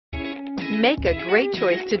Make a great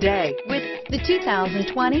choice today with the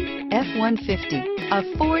 2020 F-150.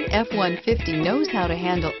 A Ford F-150 knows how to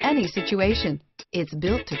handle any situation. It's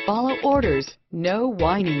built to follow orders, no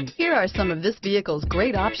whining. Here are some of this vehicle's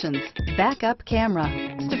great options: backup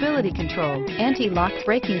camera, stability control, anti-lock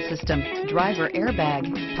braking system, driver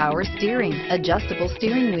airbag, power steering, adjustable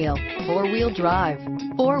steering wheel, four-wheel drive,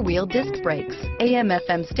 four-wheel disc brakes,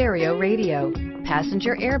 AM/FM stereo radio,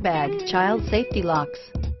 passenger airbag, child safety locks,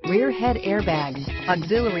 rear head airbag,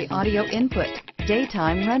 auxiliary audio input,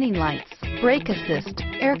 daytime running lights, brake assist,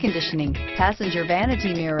 air conditioning, passenger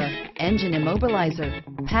vanity mirror, engine immobilizer,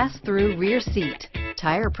 pass-through rear seat,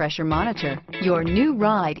 tire pressure monitor. Your new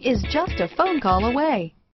ride is just a phone call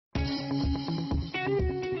away.